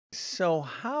So,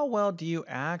 how well do you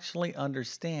actually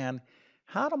understand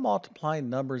how to multiply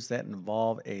numbers that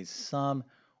involve a sum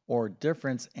or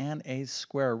difference and a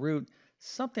square root,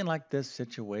 something like this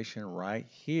situation right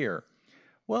here?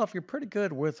 Well, if you're pretty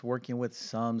good with working with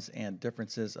sums and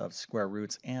differences of square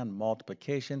roots and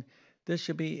multiplication, this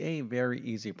should be a very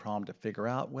easy problem to figure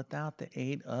out without the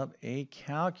aid of a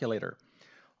calculator.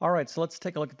 All right, so let's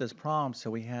take a look at this problem.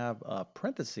 So we have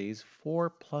parentheses 4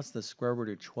 plus the square root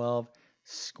of 12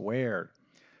 squared.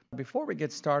 Before we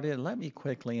get started, let me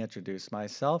quickly introduce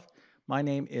myself. My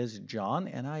name is John,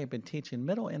 and I have been teaching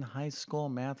middle and high school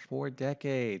math for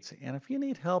decades. And if you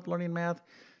need help learning math,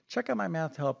 check out my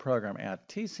math help program at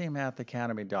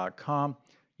tcmathacademy.com.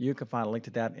 You can find a link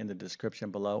to that in the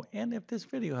description below. And if this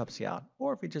video helps you out,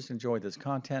 or if you just enjoyed this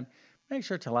content, make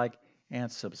sure to like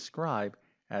and subscribe,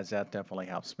 as that definitely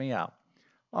helps me out.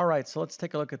 All right, so let's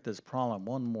take a look at this problem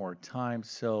one more time.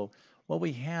 So what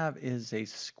we have is a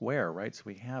square, right? So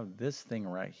we have this thing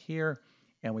right here,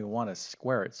 and we want to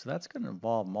square it. So that's going to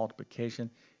involve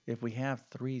multiplication. If we have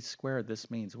 3 squared,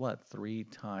 this means what? 3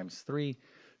 times 3.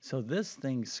 So this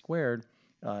thing squared,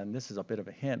 and this is a bit of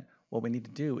a hint, what we need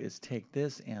to do is take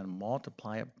this and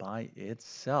multiply it by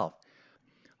itself.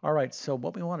 All right, so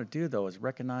what we want to do though is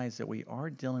recognize that we are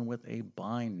dealing with a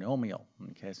binomial.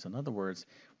 Okay, so in other words,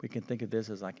 we can think of this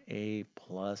as like a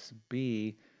plus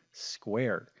b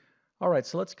squared. All right,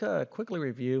 so let's quickly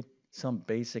review some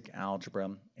basic algebra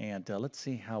and let's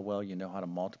see how well you know how to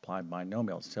multiply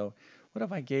binomials. So what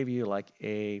if I gave you like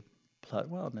a plus,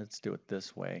 well, let's do it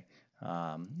this way.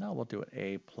 No, we'll do it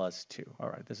a plus 2. All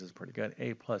right, this is pretty good.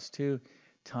 A plus 2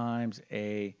 times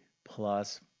a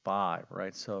plus 5,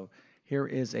 right? So here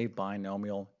is a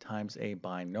binomial times a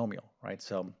binomial, right?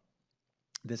 So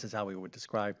this is how we would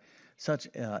describe such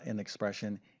an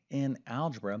expression in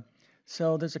algebra.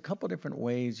 So there's a couple different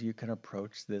ways you can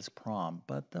approach this problem,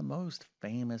 but the most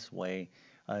famous way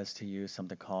is to use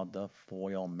something called the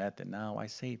FOIL method. Now, I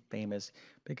say famous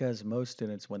because most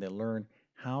students, when they learn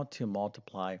how to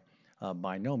multiply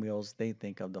binomials, they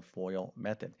think of the FOIL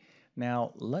method.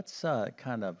 Now, let's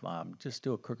kind of just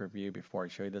do a quick review before I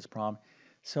show you this problem.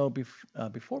 So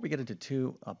before we get into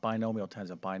two binomial times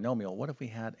a binomial, what if we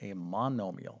had a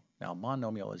monomial? Now,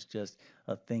 monomial is just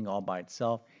a thing all by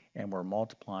itself, and we're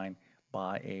multiplying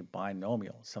by a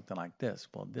binomial, something like this.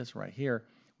 Well, this right here,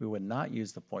 we would not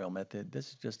use the FOIL method. This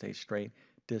is just a straight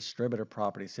distributive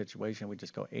property situation. We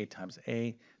just go a times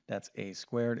a, that's a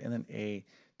squared, and then a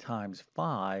times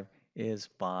 5 is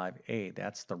 5a.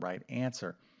 That's the right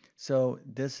answer. So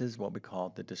this is what we call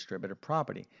the distributive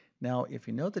property. Now, if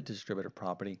you know the distributive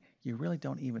property, you really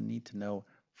don't even need to know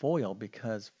FOIL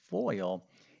because FOIL,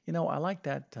 I like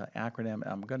that acronym.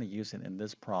 I'm going to use it in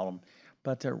this problem,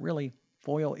 but really,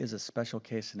 FOIL is a special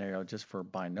case scenario just for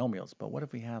binomials. But what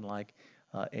if we had like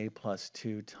a plus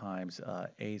 2 times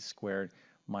a squared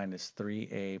minus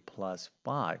 3a plus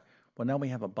 5? Well, now we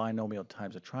have a binomial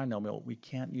times a trinomial. We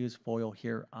can't use FOIL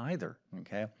here either,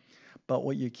 okay? But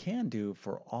what you can do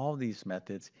for all these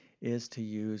methods is to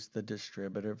use the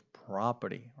distributive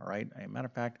property, all right? As a matter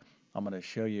of fact, I'm going to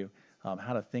show you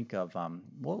how to think of,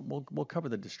 we'll cover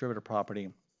the distributive property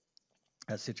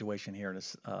situation here in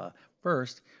this,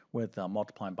 first with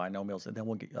multiplying binomials, and then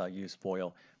we'll use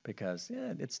FOIL because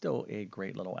it's still a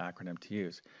great little acronym to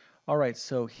use. All right,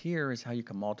 so here is how you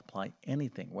can multiply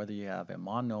anything, whether you have a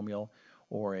monomial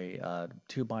or a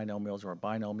two binomials or a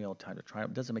binomial times a trinomial.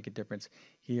 It doesn't make a difference.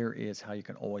 Here is how you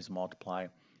can always multiply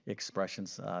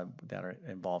expressions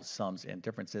involve sums and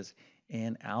differences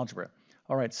in algebra.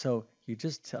 All right, so you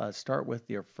just start with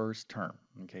your first term.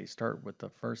 Okay, start with the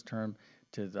first term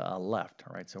to the left.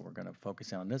 All right, so we're going to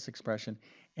focus on this expression,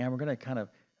 and we're going to kind of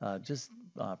just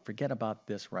forget about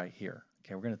this right here.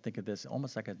 Okay, we're going to think of this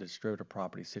almost like a distributive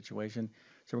property situation.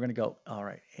 So we're going to go, all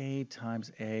right, a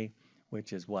times a,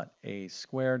 which is what? A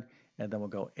squared, and then we'll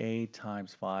go a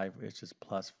times 5, which is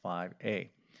plus 5a.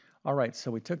 All right, so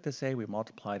we took this a, we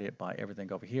multiplied it by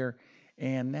everything over here,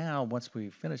 and now once we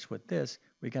finish with this,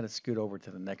 we got to scoot over to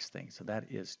the next thing. So that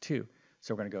is 2.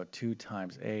 So we're going to go 2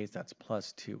 times a, that's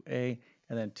plus 2a,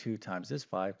 and then 2 times this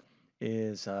 5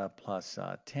 is plus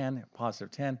 10,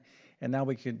 positive 10. And now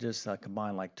we could just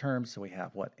combine like terms. So we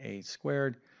have what? A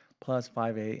squared plus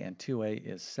 5a and 2a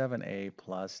is 7a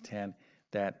plus 10.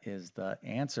 That is the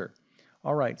answer.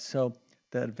 All right, so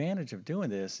the advantage of doing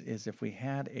this is if we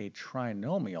had a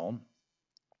trinomial,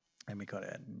 let me go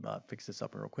ahead and fix this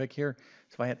up real quick here.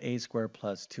 So if I had a squared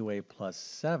plus 2a plus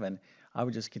 7, I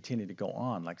would just continue to go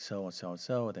on like so and so and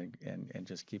so, and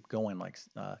just keep going like,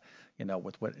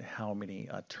 with how many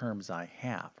terms I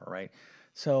have, all right?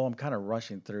 So I'm kind of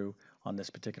rushing through on this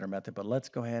particular method, but let's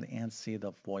go ahead and see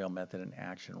the FOIL method in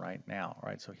action right now. All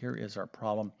right, so here is our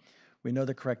problem. We know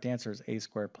the correct answer is a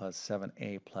squared plus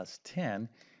 7a plus 10.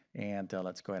 And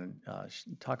let's go ahead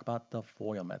and talk about the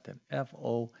FOIL method,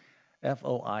 F-O-I-L.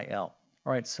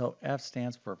 All right, so F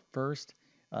stands for first,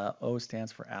 O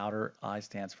stands for outer, I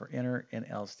stands for inner, and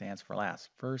L stands for last.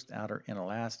 First, outer, inner,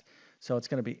 last. So it's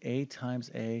going to be A times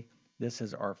A. This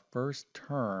is our first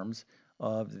terms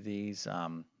of these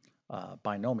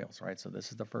binomials, right? So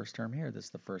this is the first term here. This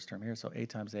is the first term here. So A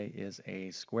times A is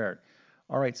A squared.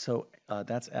 All right, so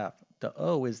that's F. The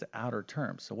O is the outer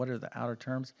terms. So what are the outer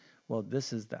terms? Well,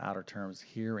 this is the outer terms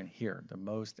here and here, the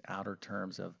most outer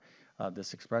terms of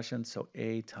this expression. So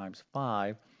A times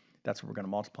 5, that's what we're going to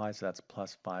multiply. So that's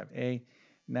plus 5A.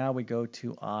 Now we go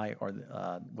to I, or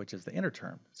which is the inner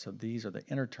term. So these are the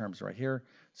inner terms right here.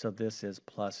 So this is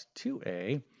plus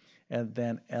 2A. And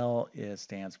then L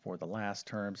stands for the last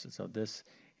terms. So this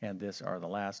and this are the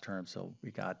last terms. So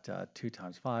we got 2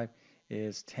 times 5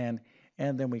 is 10.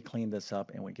 And then we clean this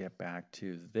up and we get back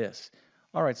to this.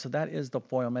 All right, so that is the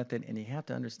FOIL method, and you have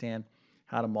to understand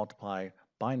how to multiply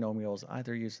binomials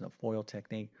either using the FOIL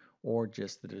technique or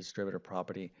just the distributive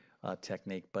property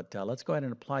technique. But let's go ahead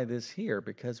and apply this here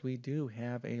because we do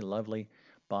have a lovely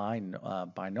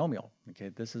binomial. Okay,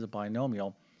 this is a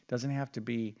binomial. It doesn't have to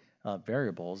be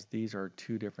variables. These are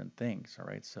two different things. All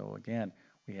right, so again,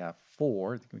 we have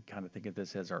 4. We kind of think of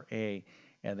this as our A,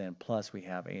 and then plus we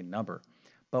have a number.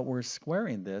 But we're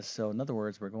squaring this, so in other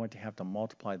words, we're going to have to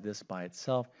multiply this by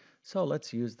itself. So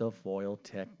let's use the FOIL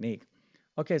technique.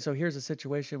 Okay, so here's the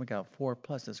situation. We got 4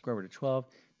 plus the square root of 12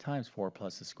 times 4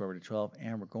 plus the square root of 12,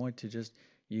 and we're going to just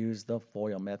use the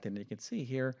FOIL method. And you can see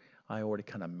here, I already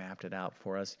kind of mapped it out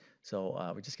for us.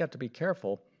 So we just got to be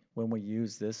careful when we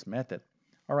use this method.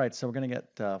 All right, so we're going to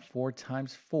get 4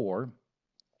 times 4.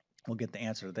 We'll get the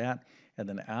answer to that. And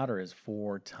then the outer is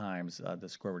 4 times the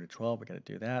square root of 12. We got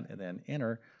to do that. And then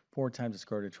inner, 4 times the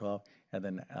square root of 12. And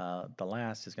then the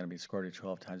last is going to be square root of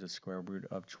 12 times the square root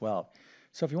of 12.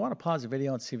 So if you want to pause the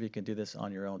video and see if you can do this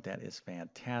on your own, that is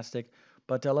fantastic.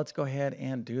 But let's go ahead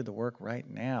and do the work right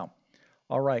now.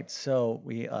 All right, so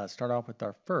we start off with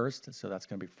our first. So that's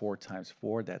going to be 4 times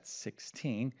 4. That's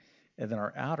 16. And then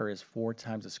our outer is 4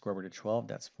 times the square root of 12.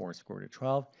 That's 4 square root of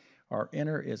 12. Our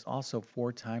inner is also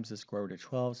 4 times the square root of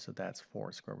 12, so that's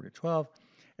 4 square root of 12.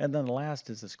 And then the last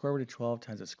is the square root of 12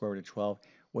 times the square root of 12,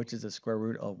 which is the square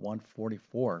root of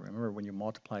 144. Remember, when you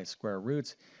multiply square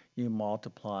roots, you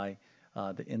multiply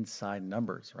the inside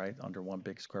numbers, right, under one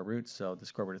big square root. So the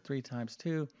square root of 3 times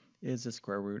 2 is the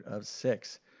square root of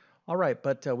 6. All right,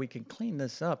 but we can clean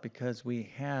this up because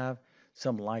we have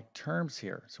some like terms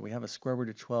here. So we have a square root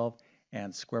of 12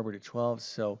 and square root of 12.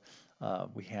 So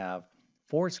we have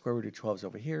 4 square root of 12s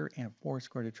over here and 4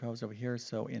 square root of 12s over here.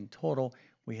 So in total,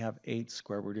 we have 8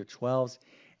 square root of 12s.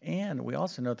 And we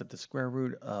also know that the square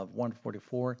root of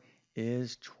 144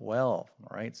 is 12,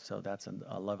 all right? So that's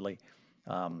a lovely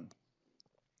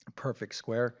perfect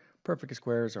square. Perfect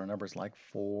squares are numbers like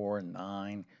 4,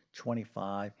 9,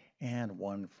 25, and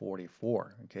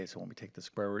 144. Okay, so when we take the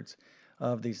square roots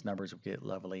of these numbers, we get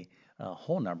lovely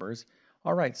whole numbers.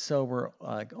 All right, so we're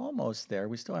almost there.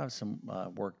 We still have some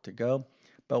work to go.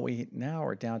 But we now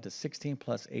are down to 16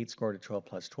 plus 8 square root of 12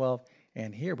 plus 12.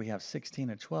 And here we have 16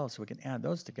 and 12, so we can add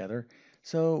those together.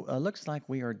 So it looks like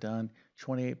we are done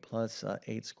 28 plus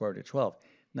 8 square root of 12.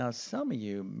 Now, some of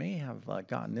you may have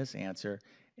gotten this answer,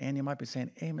 and you might be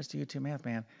saying, hey, Mr. YouTube Math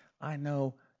Man, I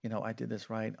know, I did this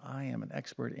right. I am an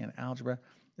expert in algebra.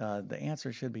 The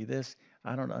answer should be this.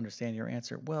 I don't understand your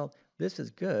answer. Well, this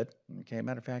is good. Okay,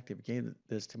 matter of fact, if you gave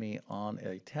this to me on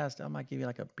a test, I might give you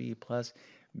like a B plus,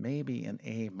 maybe an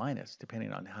A minus,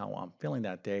 depending on how I'm feeling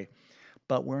that day.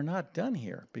 But we're not done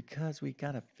here because we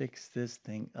got to fix this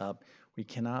thing up. We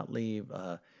cannot leave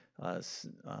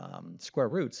square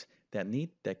roots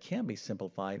that can be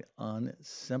simplified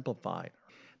unsimplified.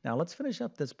 Now let's finish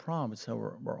up this problem. So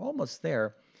we're almost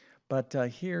there. But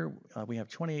here we have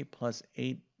 28 plus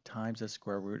 8 times the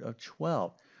square root of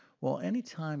 12. Well,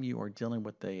 anytime you are dealing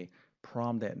with a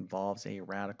problem that involves a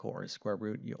radical or a square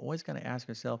root, you always got to ask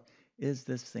yourself, is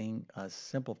this thing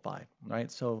simplified,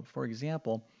 right? So for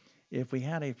example, if we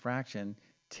had a fraction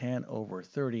 10 over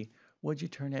 30, would you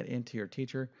turn that into your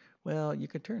teacher? Well, you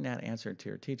could turn that answer to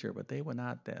your teacher, but they would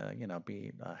not,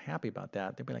 be happy about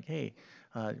that. They'd be like, hey,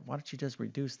 why don't you just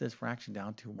reduce this fraction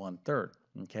down to 1/3,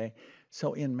 okay?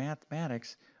 So in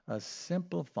mathematics,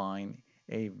 simplifying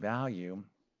a value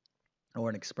or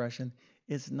an expression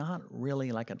is not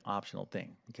really like an optional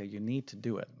thing. Okay, you need to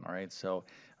do it. All right, so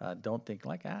don't think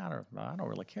like, I don't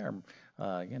really care,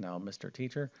 Mr.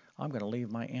 Teacher. I'm going to leave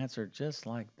my answer just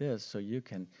like this, so you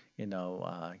can,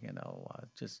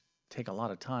 just take a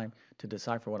lot of time to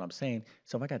decipher what I'm saying.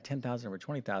 So if I got 10,000 over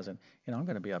 20,000, I'm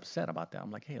going to be upset about that.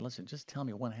 I'm like, hey, listen, just tell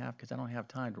me 1/2 because I don't have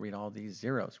time to read all these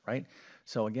zeros, right?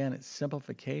 So again,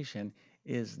 simplification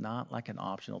is not like an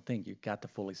optional thing. You've got to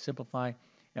fully simplify.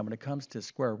 And when it comes to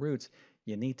square roots,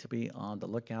 you need to be on the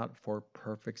lookout for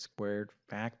perfect squared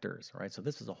factors, right? So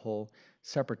this is a whole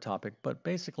separate topic, but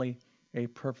basically a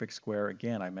perfect square,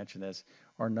 again, I mentioned this,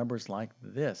 are numbers like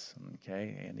this,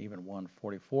 okay, and even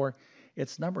 144.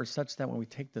 It's numbers such that when we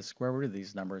take the square root of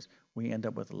these numbers, we end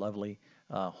up with lovely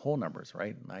whole numbers,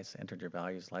 right? Nice integer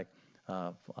values like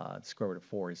square root of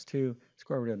 4 is 2,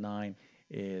 square root of 9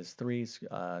 is 3,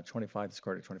 25, the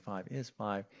square root of 25 is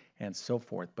 5, and so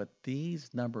forth. But these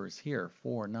numbers here,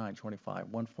 4, 9, 25,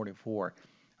 144,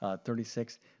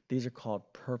 36, these are called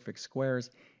perfect squares.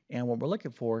 And what we're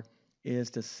looking for is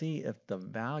to see if the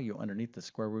value underneath the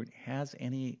square root has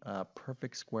any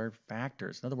perfect squared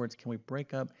factors. In other words, can we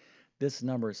break up this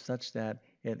number such that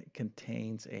it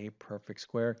contains a perfect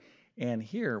square? And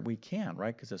here we can,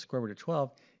 right? Because the square root of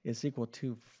 12 is equal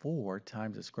to 4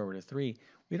 times the square root of 3.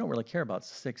 We don't really care about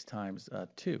 6 times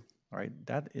 2. All right,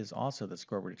 that is also the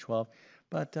square root of 12,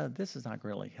 but this does not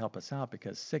really help us out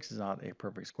because 6 is not a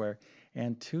perfect square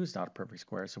and 2 is not a perfect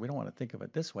square, so we don't want to think of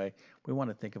it this way. We want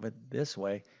to think of it this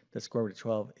way. The square root of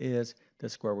 12 is the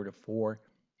square root of 4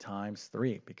 times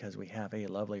 3 because we have a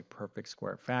lovely perfect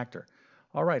square factor.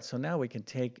 All right, so now we can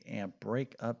take and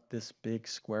break up this big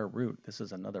square root. This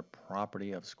is another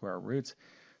property of square roots.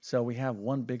 So we have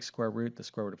one big square root, the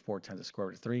square root of 4 times the square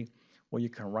root of 3. Well, you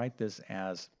can write this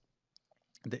as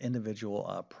the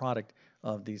individual product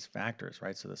of these factors,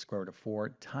 right? So the square root of 4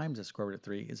 times the square root of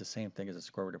 3 is the same thing as the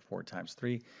square root of 4 times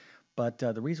 3. But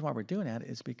the reason why we're doing that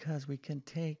is because we can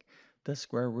take the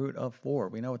square root of 4.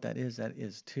 We know what that is. That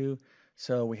is 2.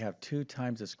 So we have 2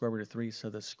 times the square root of 3. So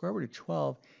the square root of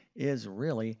 12 is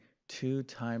really 2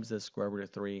 times the square root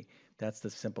of 3. That's the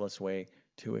simplest way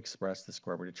to express the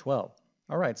square root of 12.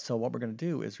 All right, so what we're going to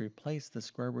do is replace the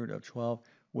square root of 12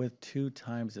 with 2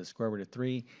 times the square root of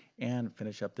 3 and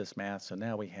finish up this math. So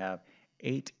now we have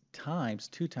 8 times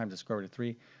 2 times the square root of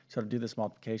 3. So to do this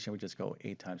multiplication, we just go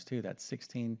 8 times 2. That's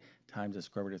 16 times the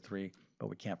square root of 3, but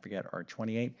we can't forget our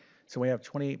 28. So we have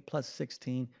 28 plus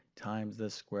 16 times the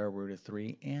square root of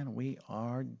 3, and we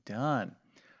are done.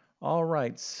 All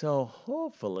right, so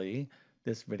hopefully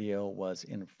this video was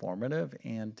informative.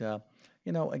 And,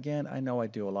 again, I know I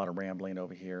do a lot of rambling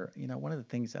over here. One of the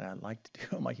things that I like to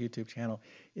do on my YouTube channel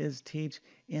is teach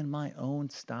in my own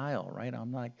style, right?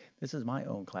 I'm like, this is my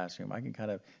own classroom. I can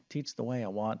kind of teach the way I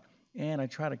want. And I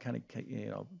try to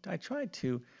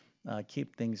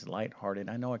keep things lighthearted.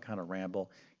 I know I kind of ramble,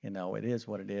 it is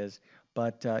what it is.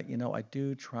 But, I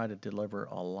do try to deliver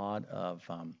a lot of,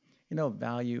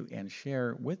 value and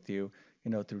share with you,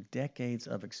 through decades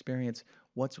of experience,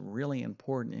 what's really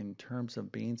important in terms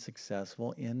of being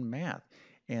successful in math.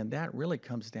 And that really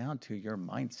comes down to your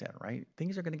mindset, right?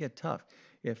 Things are going to get tough.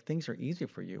 If things are easy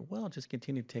for you, well, just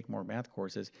continue to take more math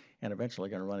courses and eventually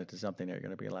going to run into something that you're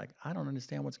going to be like, I don't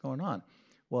understand what's going on.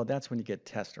 Well, that's when you get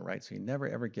tested, right? So you never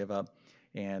ever give up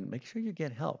and make sure you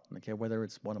get help, okay? Whether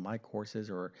it's one of my courses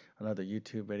or another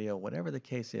YouTube video, whatever the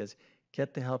case is,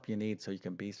 get the help you need so you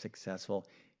can be successful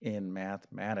in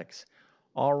mathematics.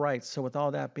 All right, so with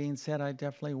all that being said, I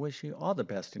definitely wish you all the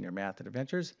best in your math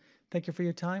adventures. Thank you for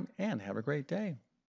your time and have a great day.